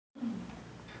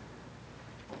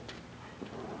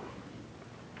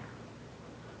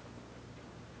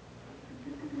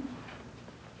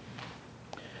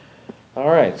All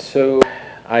right, so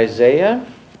Isaiah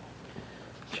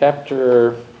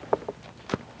chapter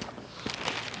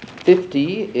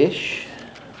 50-ish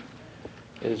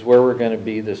is where we're going to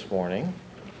be this morning.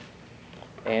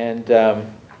 And to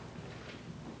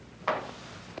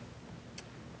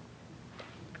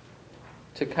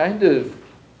kind of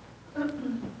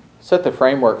set the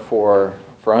framework for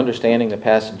understanding the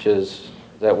passages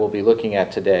that we'll be looking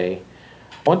at today,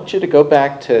 I want you to go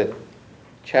back to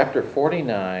chapter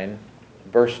 49,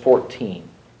 verse 14.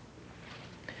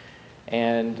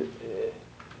 And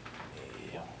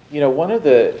one of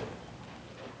the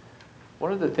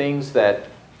things that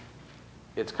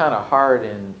it's kind of hard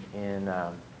in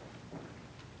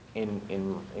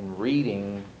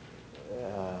reading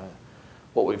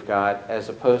what we've got as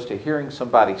opposed to hearing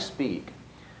somebody speak.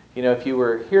 If you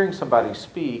were hearing somebody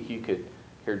speak, you could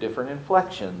hear different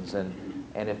inflections, and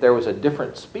if there was a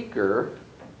different speaker,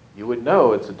 you would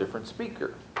know it's a different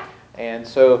speaker. And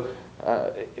so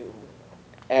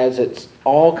as it's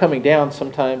all coming down,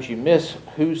 sometimes you miss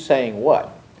who's saying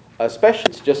what, especially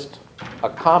if it's just a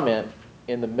comment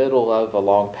in the middle of a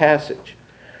long passage.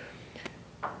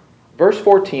 Verse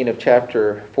 14 of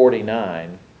chapter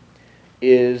 49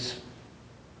 is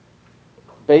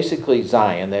basically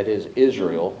Zion, that is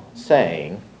Israel,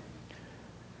 saying,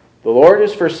 "The Lord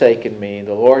has forsaken me,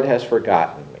 the Lord has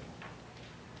forgotten me."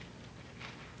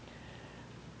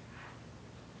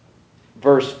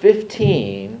 Verse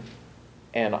 15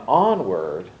 and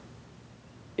onward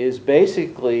is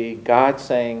basically God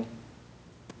saying,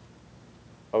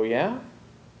 "Oh yeah?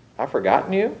 I've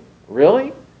forgotten you?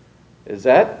 Really? Is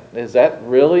that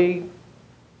really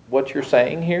what you're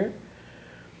saying here?"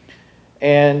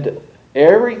 And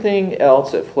everything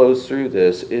else that flows through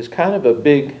this is kind of a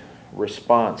big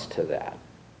response to that.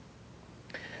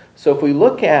 So if we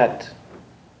look at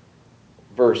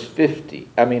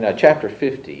chapter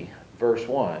 50, verse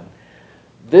 1,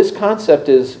 this concept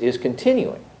is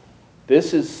continuing.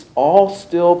 This is all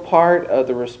still part of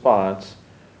the response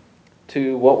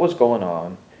to what was going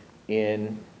on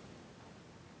in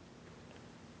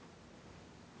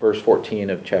verse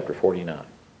 14 of chapter 49.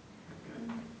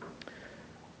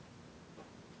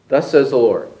 Thus says the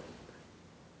Lord,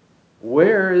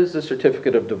 "Where is the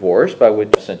certificate of divorce by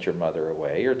which I sent your mother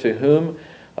away? Or to whom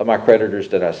of my creditors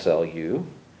did I sell you?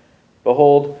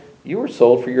 Behold, you were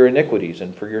sold for your iniquities,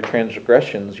 and for your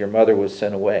transgressions your mother was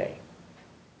sent away."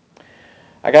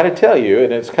 I got to tell you,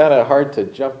 and it's kind of hard to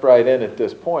jump right in at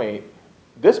this point,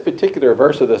 this particular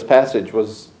verse of this passage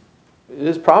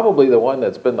is probably the one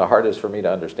that's been the hardest for me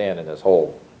to understand in this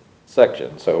whole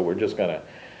section. So we're just going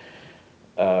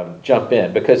to jump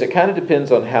in, because it kind of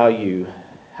depends on how you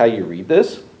read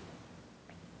this.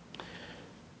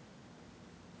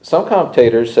 Some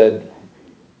commentators said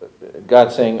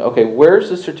God saying, "Okay, where's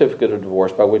the certificate of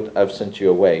divorce by which I've sent you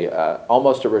away?"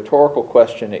 Almost a rhetorical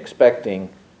question, expecting,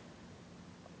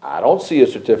 I don't see a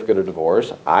certificate of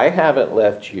divorce. I haven't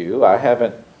left you. I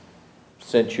haven't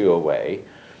sent you away.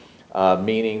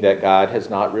 Meaning that God has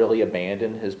not really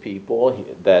abandoned his people,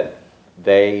 that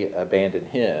they abandoned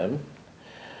him.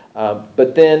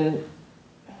 But then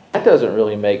that doesn't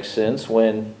really make sense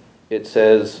when it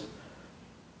says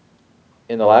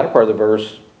in the latter part of the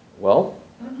verse, well,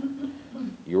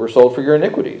 you were sold for your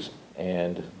iniquities,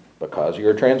 and because of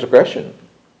your transgression,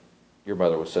 your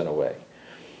mother was sent away.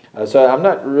 So I'm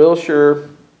not real sure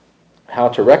how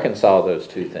to reconcile those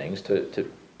two things,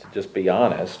 to just be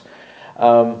honest.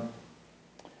 Kind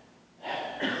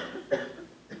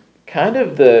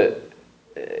of the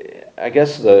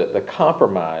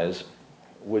compromise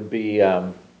would be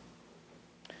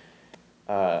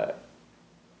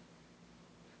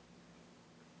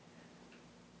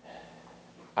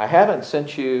I haven't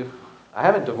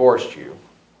divorced you,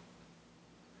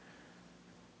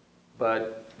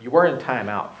 but you were in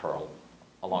timeout for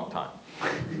a long time.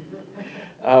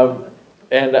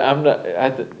 And I'm not,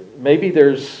 maybe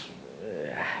there's,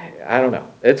 I don't know.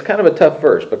 It's kind of a tough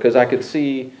verse, because I could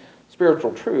see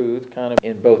spiritual truth kind of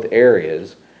in both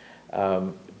areas.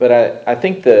 But I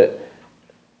think the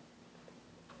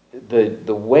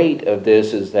weight of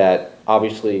this is that,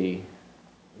 obviously,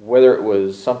 whether it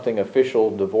was something official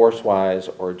divorce-wise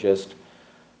or just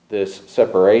this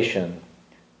separation,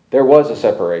 there was a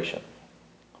separation.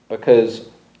 Because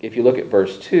if you look at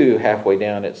verse 2, halfway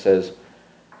down, it says,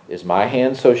 "Is my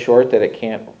hand so short that it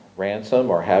can't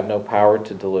ransom or have no power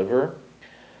to deliver?"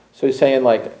 So he's saying,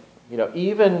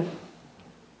 even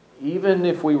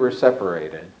if we were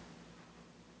separated,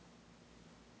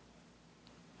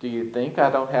 do you think I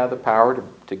don't have the power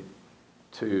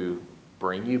to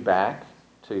bring you back,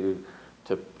 to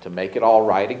make it all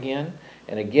right again?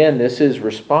 And again, this is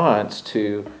response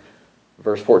to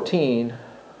Verse 14,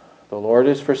 the Lord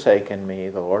has forsaken me,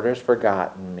 the Lord has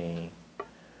forgotten me.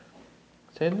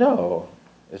 Say, no.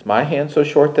 Is my hand so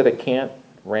short that it can't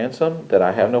ransom, that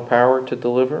I have no power to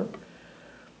deliver?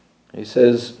 He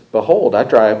says, behold, I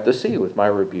dry up the sea with my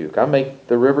rebuke. I make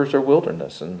the rivers a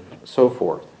wilderness, and so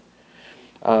forth.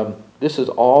 This is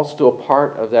all still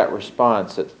part of that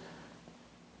response that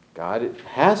God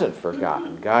hasn't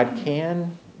forgotten. God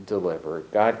can deliver.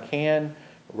 God can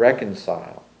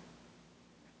reconcile.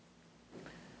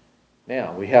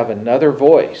 Now, we have another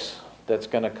voice that's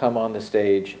going to come on the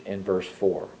stage in verse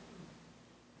 4.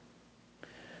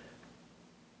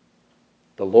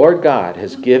 The Lord God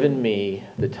has given me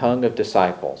the tongue of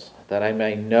disciples, that I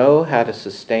may know how to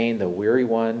sustain the weary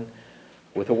one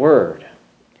with a word.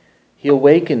 He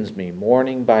awakens me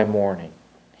morning by morning.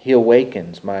 He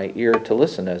awakens my ear to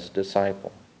listen as a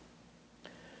disciple.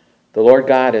 The Lord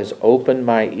God has opened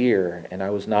my ear, and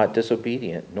I was not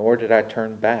disobedient, nor did I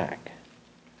turn back.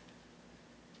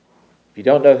 If you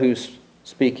don't know who's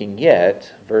speaking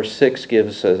yet, verse 6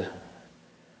 gives some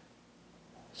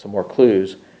more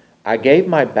clues. I gave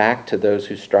my back to those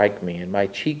who strike me, and my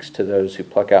cheeks to those who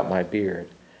pluck out my beard.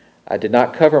 I did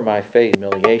not cover my face in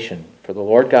humiliation, for the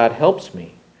Lord God helps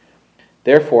me.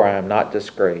 Therefore I am not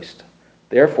disgraced.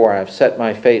 Therefore I have set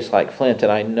my face like flint,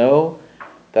 and I know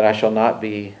that I shall not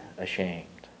be ashamed.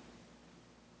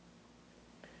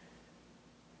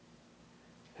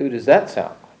 Who does that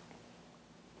sound like?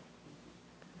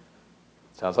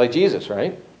 Sounds like Jesus,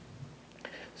 right?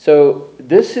 So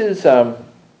this is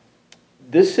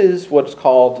what's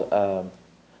called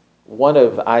one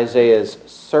of Isaiah's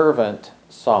servant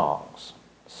songs.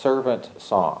 Servant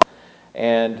song.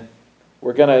 And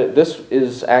this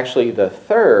is actually the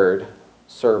third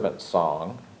servant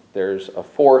song. There's a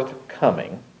fourth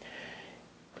coming.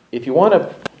 If you want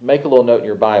to make a little note in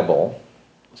your Bible,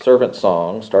 servant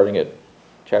song, starting at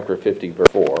chapter 50, verse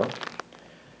 4.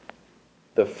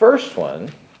 The first one,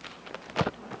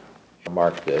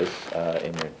 mark this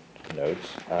in your notes,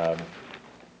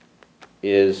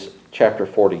 is chapter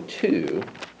 42,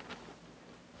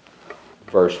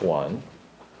 verse 1.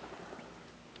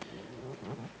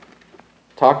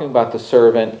 Talking about the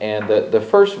servant, and the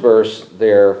first verse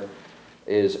there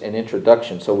is an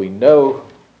introduction, so we know,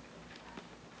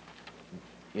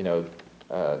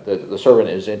 the servant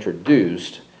is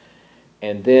introduced,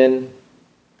 and then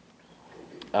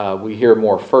we hear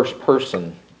more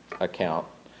first-person account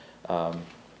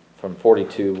from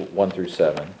 42, 1 through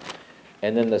 7.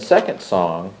 And then the second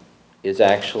song is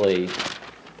actually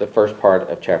the first part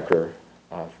of chapter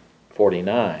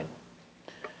 49,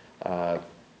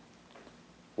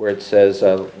 where it says,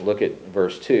 look at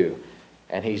verse 2,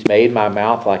 and he's made my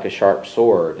mouth like a sharp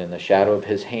sword. In the shadow of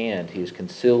his hand he has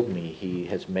concealed me. He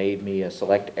has made me a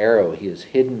select arrow. He has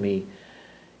hidden me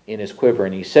in his quiver.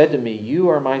 And he said to me, you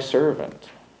are my servant.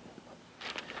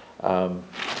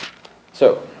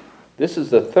 So this is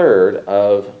the third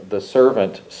of the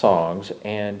servant songs.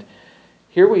 And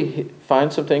here we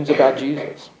find some things about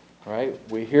Jesus, right?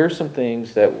 We hear some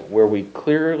things where we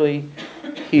clearly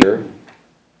hear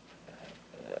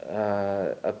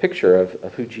a picture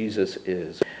of who Jesus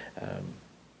is.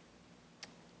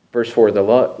 Verse 4, the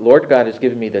Lord God has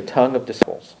given me the tongue of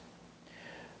disciples.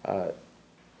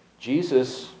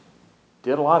 Jesus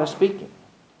did a lot of speaking,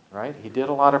 right? He did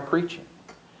a lot of preaching.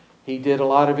 He did a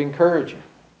lot of encouraging.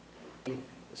 He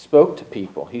spoke to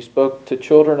people. He spoke to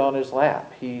children on his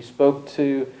lap. He spoke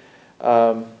to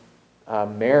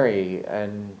Mary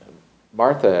and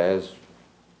Martha as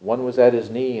one was at his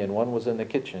knee and one was in the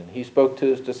kitchen. He spoke to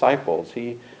his disciples.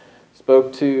 He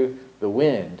spoke to the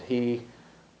wind. He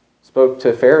spoke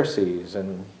to Pharisees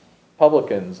and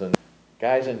publicans and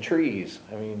guys in trees.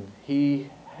 I mean, he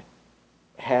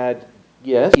had,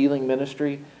 yes, healing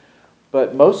ministry,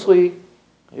 but mostly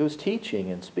it was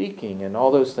teaching and speaking and all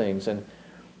those things. And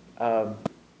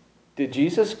did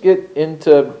Jesus get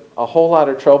into a whole lot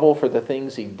of trouble for the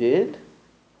things he did?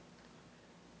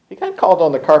 He got called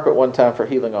on the carpet one time for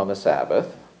healing on the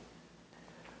Sabbath.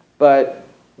 But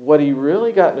what he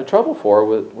really got into trouble for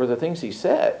were the things he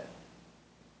said.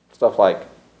 Stuff like,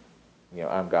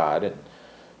 I'm God, and,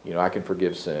 I can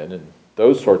forgive sin, and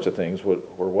those sorts of things were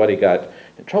what he got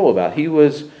in trouble about. He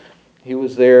was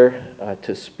there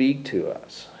to speak to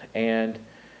us. And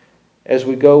as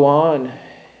we go on,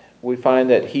 we find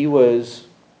that he was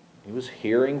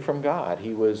hearing from God.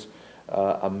 He was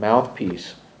a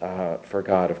mouthpiece for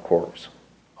God, of course.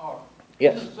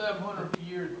 Yes? This is 700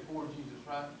 years before Jesus,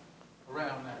 right?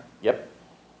 Around there. Yep.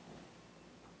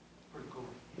 Pretty cool.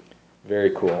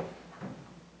 Very cool.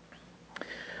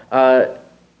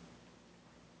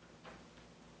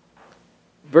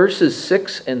 Verses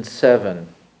 6 and 7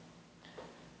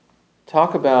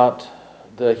 talk about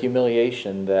the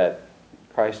humiliation that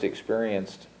Christ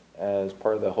experienced as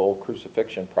part of the whole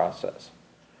crucifixion process.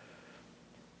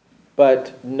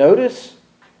 But notice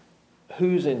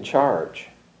who's in charge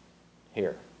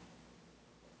here.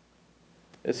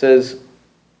 It says,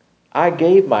 I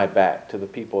gave my back to the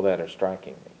people that are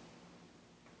striking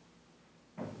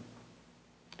me.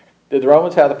 Did the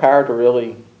Romans have the power to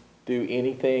really do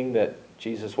anything that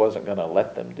Jesus wasn't going to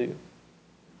let them do?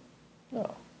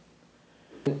 No.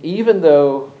 Even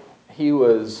though he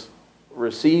was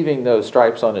receiving those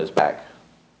stripes on his back,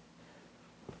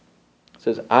 it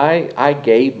says, I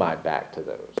gave my back to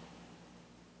those.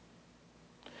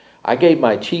 I gave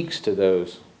my cheeks to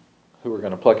those who were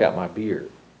going to pluck out my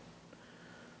beard.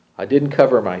 I didn't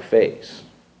cover my face.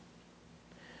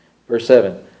 Verse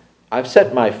 7, I've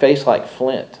set my face like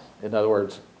flint. In other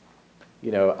words,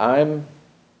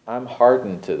 I'm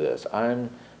hardened to this. I'm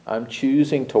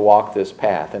choosing to walk this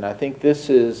path. And I think this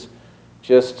is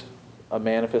just a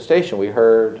manifestation. We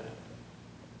heard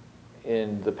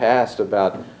in the past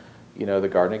about, the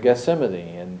Garden of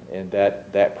Gethsemane and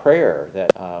that prayer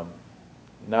that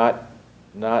not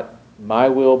my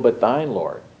will but thine,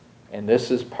 Lord. And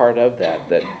this is part of that,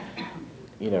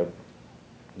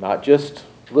 not just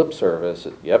lip service.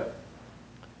 Yep,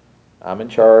 I'm in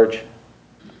charge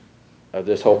of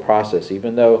this whole process.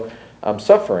 Even though I'm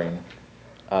suffering,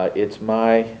 it's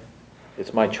my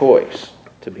choice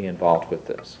to be involved with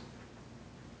this.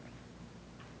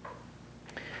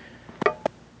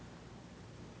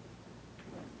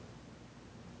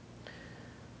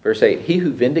 Verse 8, he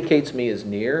who vindicates me is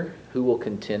near. Who will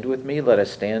contend with me? Let us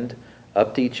stand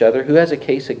up to each other. Who has a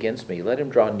case against me? Let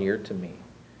him draw near to me.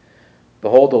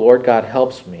 Behold, the Lord God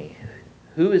helps me.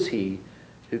 Who is he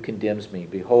who condemns me?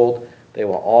 Behold, they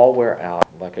will all wear out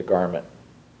like a garment.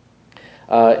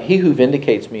 He who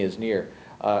vindicates me is near.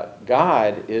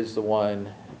 God is the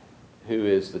one who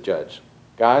is the judge.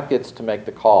 God gets to make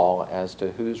the call as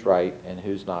to who's right and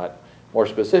who's not. More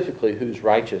specifically, who's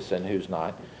righteous and who's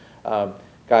not.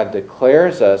 God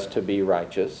declares us to be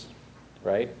righteous,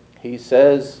 right? He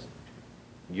says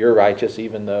you're righteous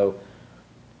even though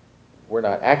we're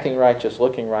not acting righteous,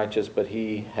 looking righteous, but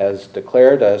he has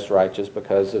declared us righteous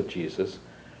because of Jesus.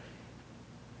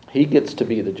 He gets to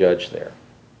be the judge there.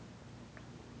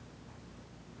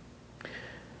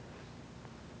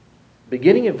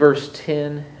 Beginning in verse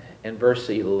 10 and verse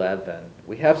 11,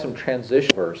 we have some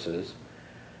transition verses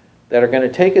that are going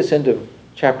to take us into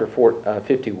chapter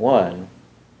 51.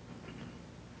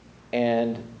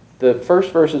 And the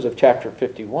first verses of chapter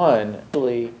 51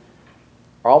 really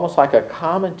are almost like a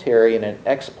commentary and an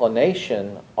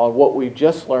explanation on what we've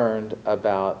just learned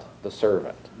about the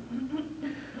servant.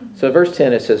 So verse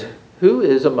 10, it says, who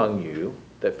is among you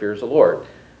that fears the Lord?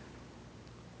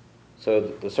 So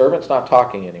the servant's not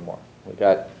talking anymore. We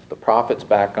got the prophets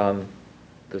back on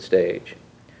the stage.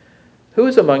 Who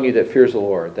is among you that fears the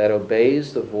Lord, that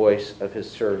obeys the voice of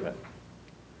his servant,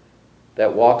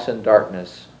 that walks in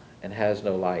darkness and has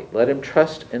no light? Let him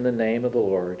trust in the name of the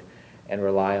Lord and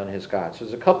rely on his God. So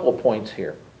there's a couple of points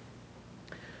here.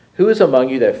 Who is among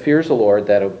you that fears the Lord,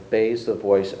 that obeys the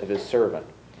voice of his servant?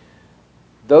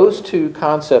 Those two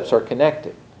concepts are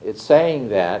connected. It's saying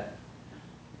that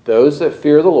those that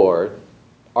fear the Lord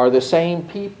are the same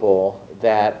people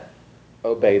that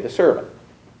obey the servant,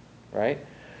 right?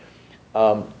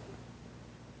 So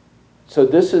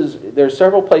there's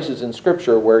several places in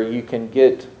Scripture where you can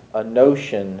get a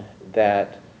notion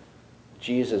that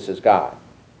Jesus is God.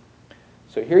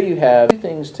 So here you have two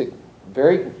things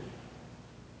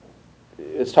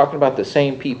it's talking about the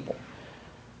same people.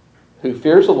 Who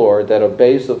fears the Lord, that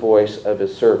obeys the voice of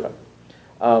his servant.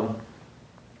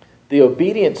 The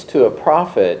obedience to a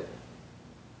prophet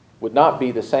would not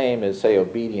be the same as, say,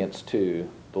 obedience to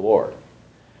the Lord.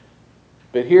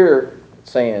 But here,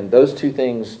 it's saying those two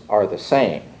things are the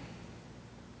same.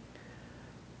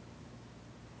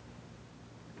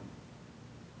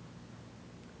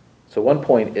 So one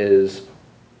point is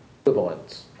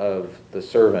equivalence of the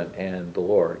servant and the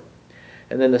Lord.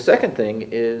 And then the second thing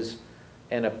is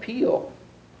an appeal.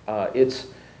 It's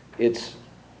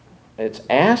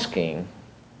asking,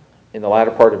 in the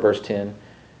latter part of verse 10,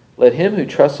 let him who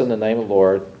trusts in the name of the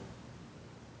Lord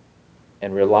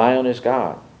and rely on his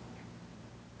God.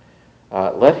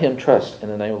 Let him trust in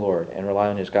the name of the Lord and rely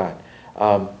on his God.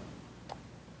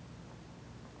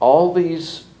 All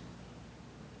these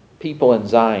people in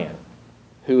Zion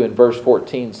who in verse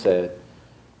 14 said,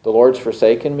 the Lord's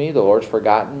forsaken me, the Lord's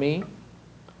forgotten me,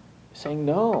 saying,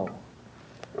 no.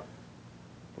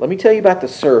 Let me tell you about the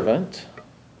servant.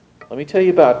 Let me tell you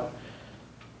about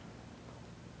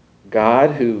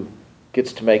God who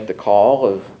gets to make the call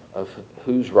of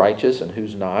who's righteous and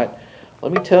who's not.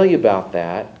 Let me tell you about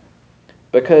that,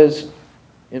 because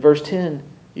in verse 10,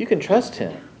 you can trust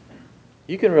Him.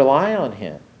 You can rely on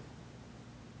Him.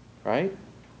 Right?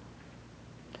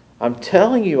 I'm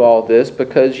telling you all this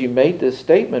because you made this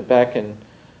statement back in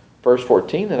verse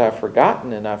 14 that I've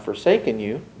forgotten and I've forsaken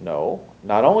you. No,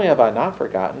 not only have I not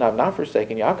forgotten, I've not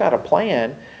forsaken you. I've got a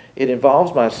plan. It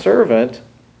involves my servant.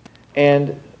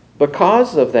 And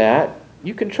because of that,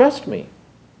 you can trust me.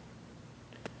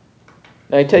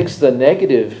 Now he takes the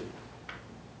negative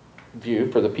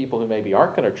view for the people who maybe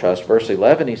aren't going to trust. Verse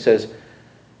 11, he says,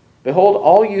 "Behold,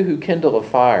 all you who kindle a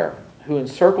fire, who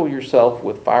encircle yourself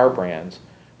with firebrands,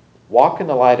 walk in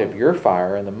the light of your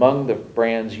fire, and among the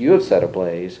brands you have set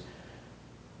ablaze,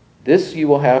 this you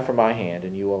will have from my hand,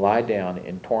 and you will lie down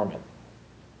in torment."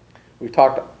 We've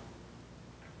talked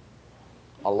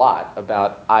a lot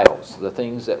about idols, the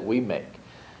things that we make.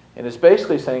 And it's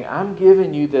basically saying, I'm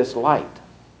giving you this light.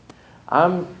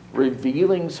 I'm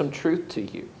revealing some truth to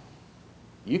you.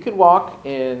 You can walk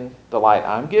in the light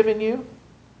I'm giving you,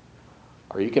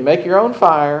 or you can make your own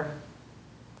fire,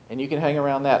 and you can hang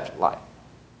around that light.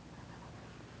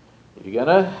 If you're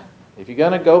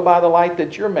gonna go by the light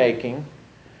that you're making,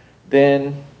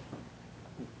 then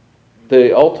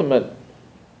the ultimate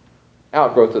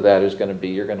outgrowth of that is going to be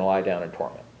you're going to lie down in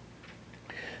torment.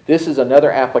 This is another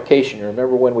application. You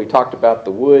remember when we talked about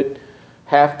the wood?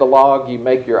 Half the log you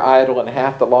make your idol, and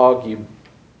half the log you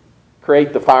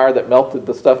create the fire that melted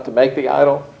the stuff to make the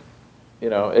idol.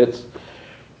 It's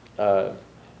are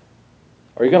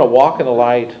you going to walk in the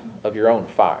light of your own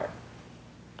fire?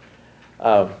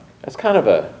 That's kind of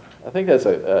I think that's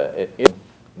a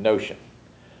notion,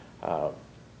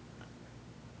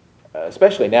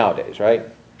 especially nowadays, right?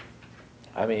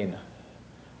 I mean,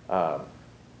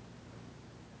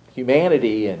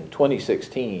 humanity in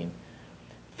 2016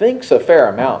 thinks a fair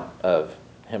amount of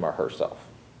him or herself,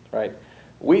 right?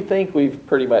 We think we've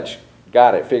pretty much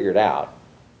got it figured out.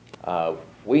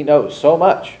 We know so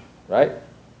much, right?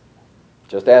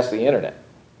 Just ask the internet.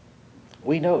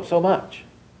 We know so much.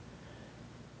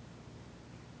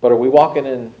 But are we walking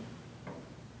in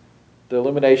the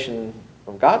illumination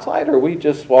of God's light, or are we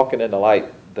just walking in the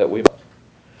light that we must?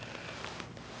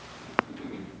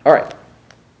 All right,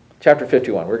 chapter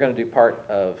 51. We're going to do part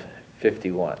of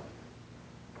 51.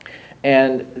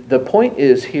 And the point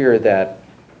is here that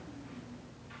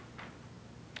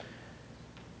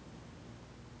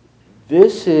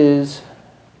this is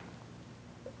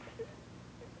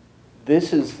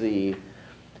the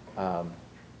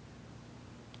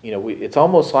it's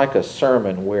almost like a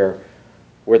sermon where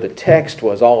the text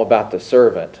was all about the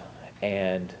servant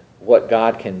and what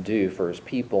God can do for His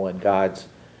people, and God's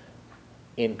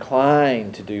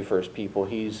inclined to do for His people.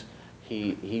 He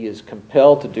is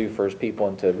compelled to do for His people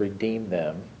and to redeem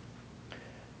them.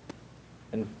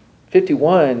 And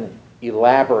 51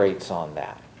 elaborates on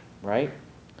that, right?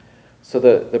 So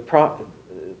the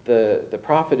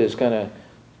prophet is going to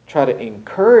try to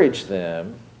encourage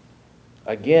them.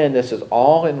 Again, this is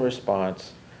all in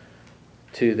response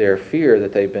to their fear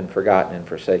that they've been forgotten and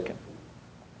forsaken.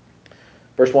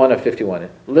 Verse 1 of 51.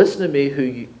 "Listen to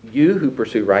me, you who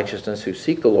pursue righteousness, who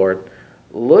seek the Lord.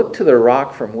 Look to the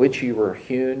rock from which you were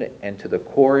hewn, and to the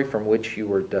quarry from which you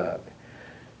were dug."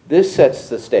 This sets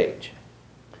the stage.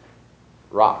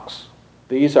 Rocks.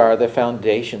 These are the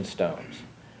foundation stones.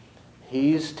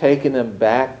 He's taken them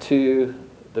back to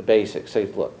the basics.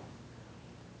 Says, look,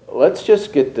 let's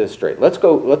just get this straight. Let's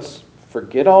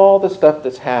forget all the stuff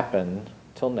that's happened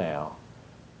till now.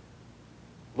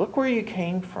 Look where you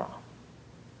came from.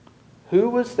 Who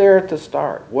was there at the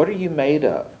start? What are you made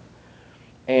of?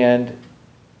 And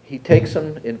he takes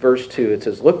them in verse 2. It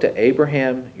says, "Look to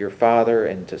Abraham, your father,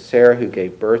 and to Sarah, who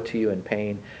gave birth to you in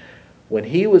pain. When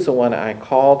he was one, I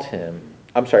called him,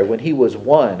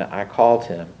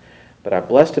 but I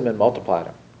blessed him and multiplied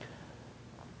him."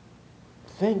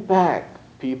 Think back,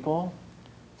 people.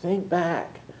 Think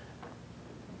back.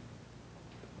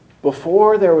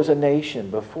 Before there was a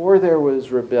nation, before there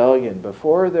was rebellion,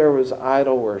 before there was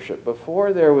idol worship,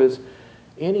 before there was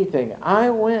anything,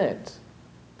 I went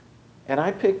and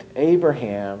I picked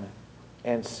Abraham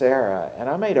and Sarah, and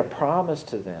I made a promise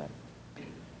to them.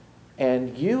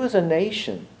 And you as a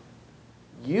nation,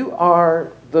 you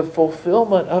are the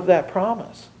fulfillment of that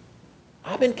promise.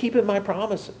 I've been keeping my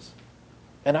promises,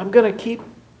 and I'm going to keep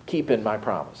keeping my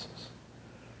promises.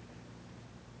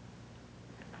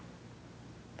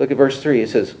 Look at verse 3. It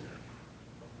says,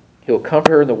 "He'll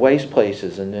comfort her in the waste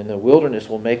places, and in the wilderness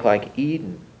will make like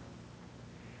Eden."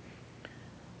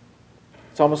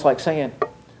 It's almost like saying,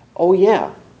 oh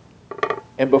yeah,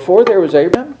 And before there was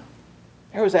Abraham,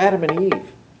 there was Adam and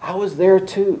Eve. I was there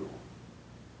too.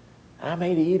 I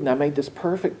made Eden. I made this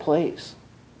perfect place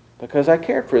because I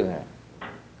cared for them.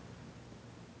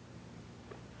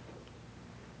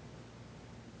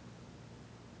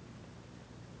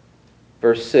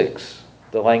 Verse 6,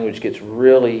 the language gets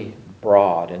really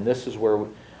broad. And this is where,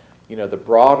 the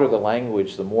broader the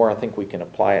language, the more I think we can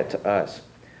apply it to us.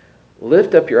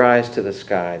 Lift up your eyes to the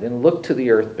sky, then look to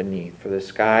the earth beneath, for the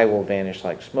sky will vanish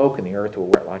like smoke, and the earth will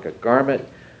wear like a garment.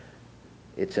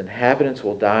 Its inhabitants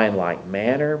will die in like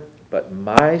manner, but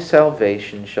my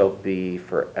salvation shall be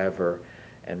forever,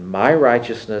 and my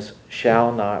righteousness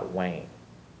shall not wane.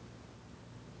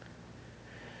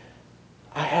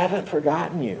 I haven't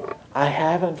forgotten you. I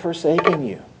haven't forsaken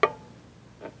you.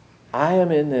 I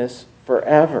am in this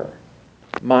forever.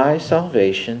 My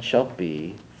salvation shall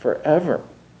be forever.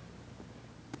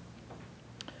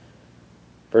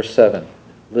 Verse 7,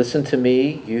 listen to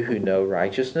me, you who know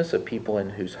righteousness, a people in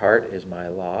whose heart is my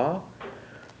law.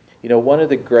 One of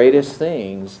the greatest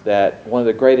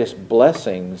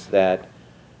blessings that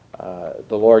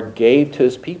the Lord gave to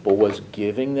his people was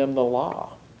giving them the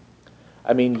law.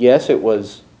 I mean, yes, it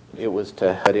was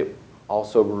but it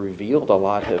also revealed a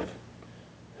lot of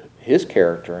his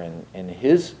character and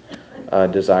his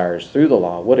desires through the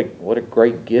law. What a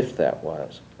great gift that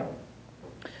was.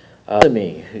 To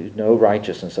me, who know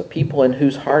righteousness, a people in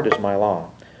whose heart is my law.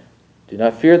 Do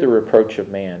not fear the reproach of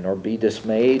man, nor be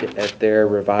dismayed at their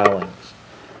revilings.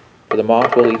 For the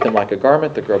moth will eat them like a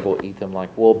garment, the grub will eat them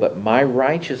like wool, but my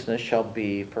righteousness shall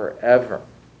be forever.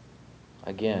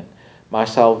 Again, my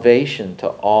salvation to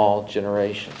all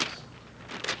generations.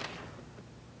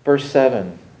 Verse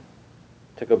 7,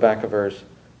 to go back a verse,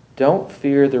 don't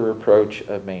fear the reproach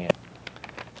of man.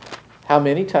 How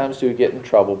many times do we get in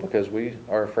trouble because we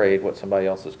are afraid what somebody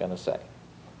else is going to say?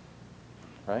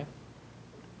 Right?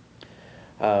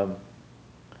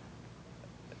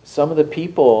 Some of the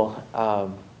people,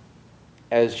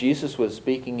 as Jesus was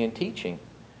speaking and teaching,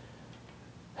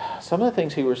 some of the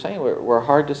things he was saying were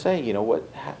hard to say.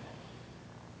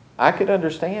 I could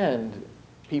understand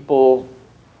people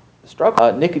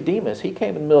struggle. Nicodemus, he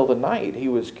came in the middle of the night. He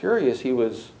was curious. He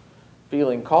was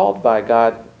feeling called by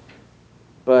God,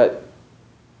 but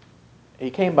he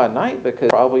came by night because he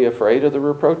was probably afraid of the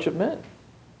reproach of men.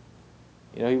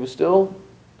 He was still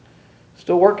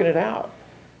working it out.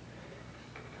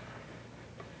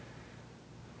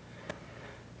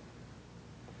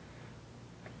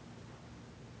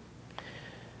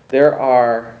 There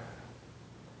are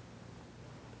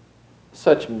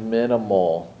such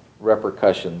minimal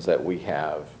repercussions that we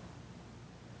have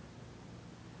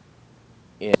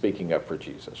in speaking up for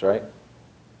Jesus, right?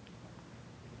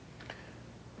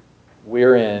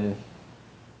 We're in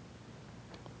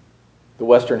the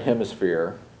Western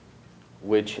Hemisphere,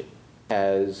 which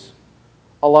has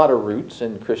a lot of roots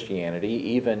in Christianity,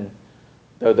 even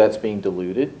though that's being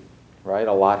diluted, right?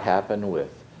 A lot happened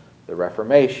with the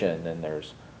Reformation, and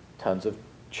there's tons of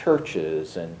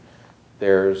churches, and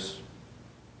there's,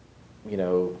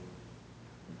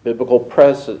 biblical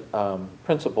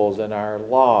principles in our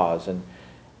laws,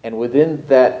 and within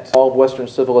that all of Western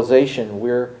civilization,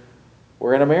 we're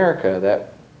in America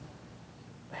that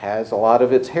has a lot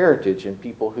of its heritage in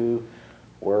people who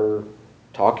were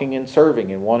talking and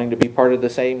serving and wanting to be part of the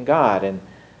same God,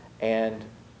 and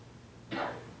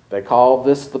they call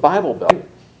this the Bible Belt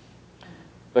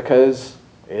because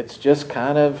it's just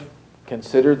kind of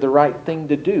considered the right thing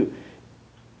to do.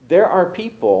 There are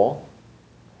people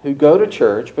who go to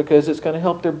church because it's going to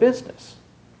help their business,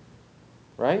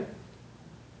 right?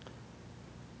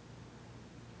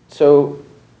 So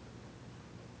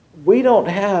we don't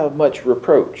have much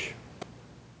reproach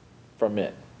from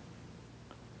men.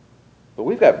 But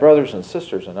we've got brothers and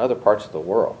sisters in other parts of the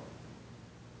world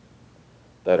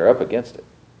that are up against it.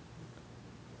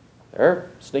 They're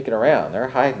sneaking around. They're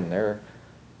hiding. They're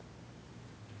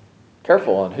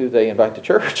careful on who they invite to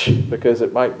church because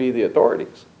it might be the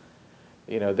authorities.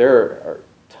 There are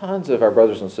tons of our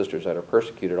brothers and sisters that are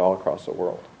persecuted all across the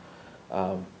world.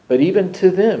 But even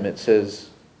to them, it says,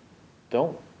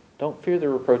 don't fear the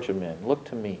reproach of men. Look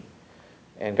to me.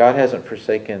 And God hasn't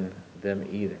forsaken them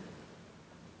either.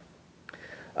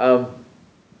 A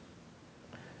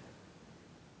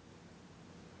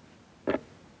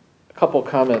couple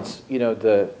comments.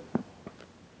 The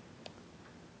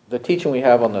teaching we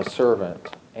have on the servant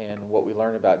and what we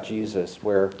learn about Jesus,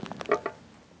 where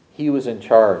he was in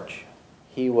charge.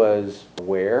 He was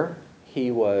aware.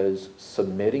 He was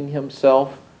submitting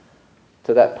himself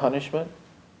to that punishment.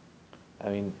 I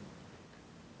mean,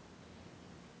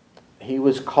 he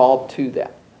was called to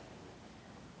that.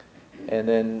 And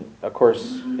then, of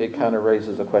course, it kind of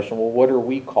raises the question, well, what are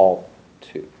we called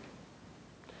to?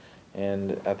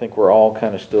 And I think we're all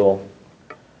kind of still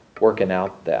working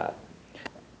out that.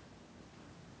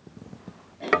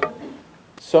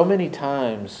 So many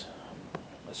times,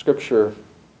 Scripture,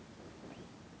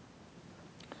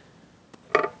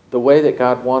 the way that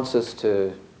God wants us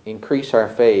to increase our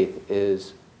faith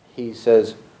is He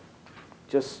says,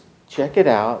 just check it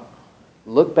out.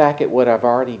 Look back at what I've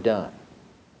already done.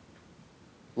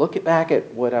 Look back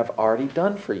at what I've already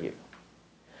done for you.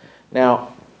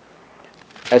 Now,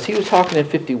 as he was talking in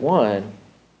 51,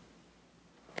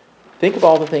 think of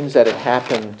all the things that had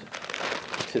happened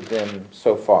to them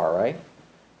so far, right?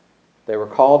 They were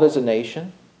called as a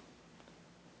nation.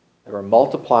 They were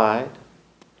multiplied.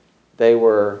 They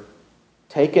were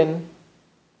taken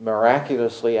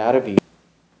miraculously out of Egypt.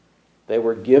 They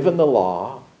were given the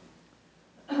law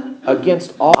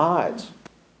against all odds.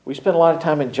 We spent a lot of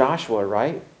time in Joshua,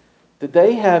 right? Did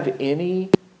they have any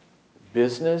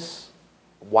business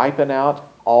wiping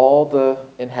out all the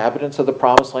inhabitants of the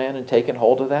promised land and taking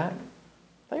hold of that?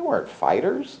 They weren't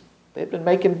fighters. They'd been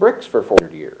making bricks for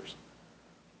 400 years.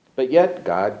 But yet,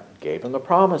 God gave them the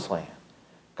promised land.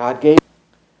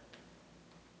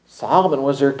 Solomon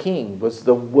was their king, was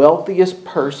the wealthiest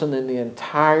person in the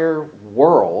entire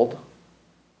world,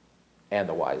 and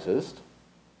the wisest.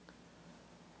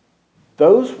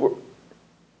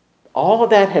 All of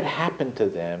that had happened to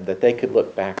them that they could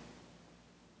look back.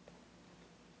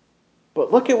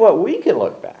 But look at what we can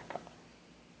look back on.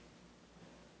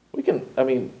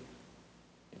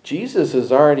 Jesus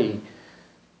has already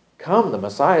come. The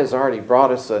Messiah has already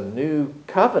brought us a new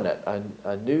covenant,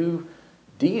 a new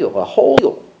deal, a whole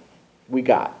deal we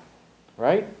got,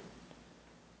 right?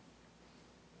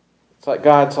 It's like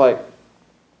God's like,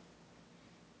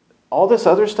 all this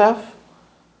other stuff,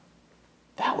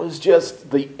 that was just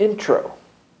the intro.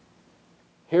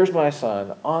 Here's my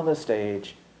son on the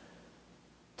stage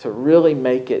to really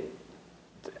make it,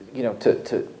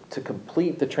 to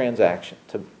complete the transaction,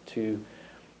 to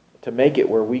make it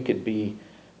where we could be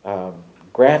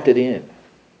grafted in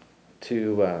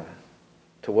to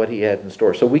what he had in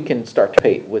store. So we can start to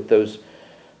pay with those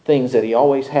things that he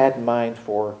always had in mind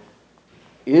for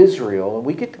Israel, and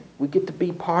we get to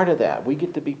be part of that. We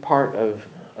get to be part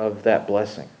of that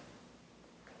blessing.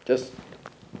 Just,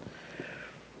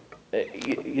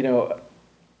 the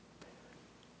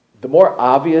more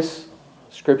obvious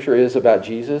Scripture is about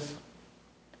Jesus,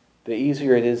 the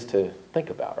easier it is to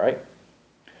think about, right?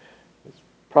 It's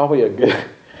probably a good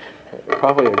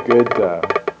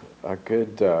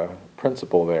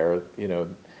principle there.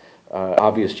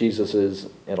 Obvious Jesus is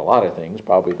in a lot of things.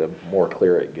 Probably the more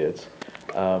clear it gets.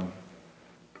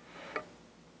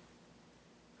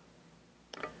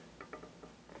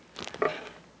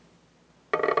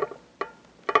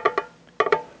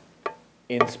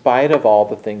 In spite of all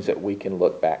the things that we can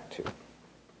look back to,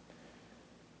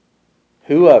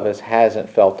 who of us hasn't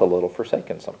felt a little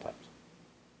forsaken sometimes?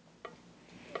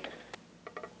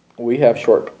 We have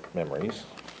short memories.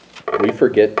 We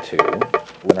forget to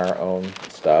win our own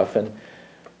stuff, and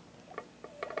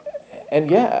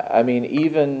yeah,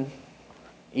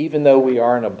 even though we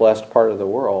are in a blessed part of the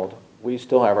world, we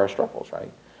still have our struggles,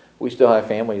 right? We still have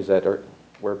families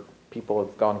where people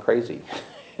have gone crazy.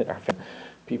 In our family.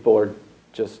 People are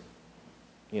just,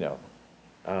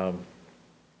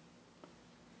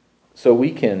 so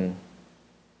we can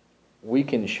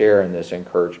share in this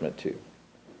encouragement too.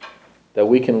 That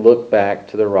we can look back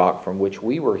to the rock from which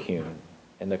we were hewn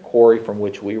and the quarry from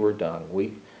which we were dug.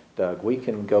 We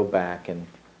can go back and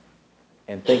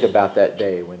think about that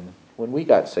day when we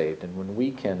got saved and when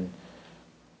we can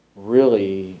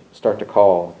really start to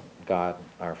call God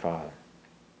our Father.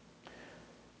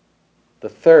 The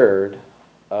third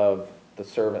of the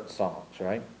servant songs,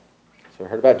 right? So we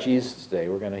heard about Jesus today.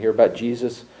 We're going to hear about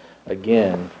Jesus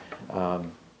again,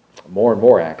 more and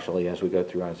more actually, as we go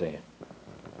through Isaiah.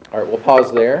 All right, we'll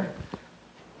pause there.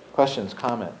 Questions,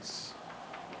 comments?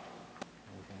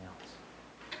 Anything else?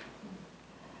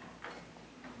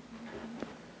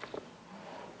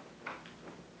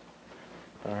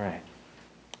 All right.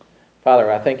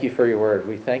 Father, I thank you for your word.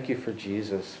 We thank you for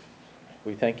Jesus.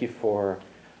 We thank you for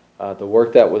the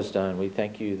work that was done. We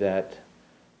thank you that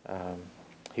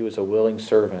he was a willing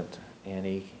servant and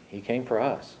he came for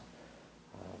us.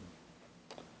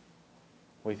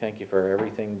 We thank you for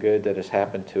everything good that has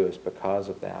happened to us because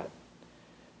of that,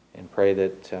 and pray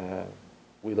that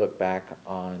we look back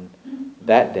on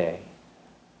that day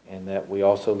and that we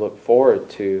also look forward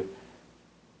to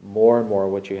more and more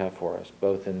what you have for us,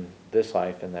 both in this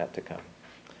life and that to come.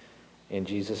 In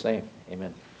Jesus' name,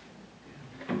 amen.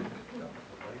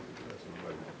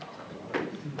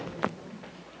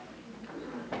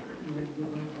 get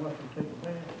ready to watch them take a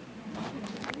bath.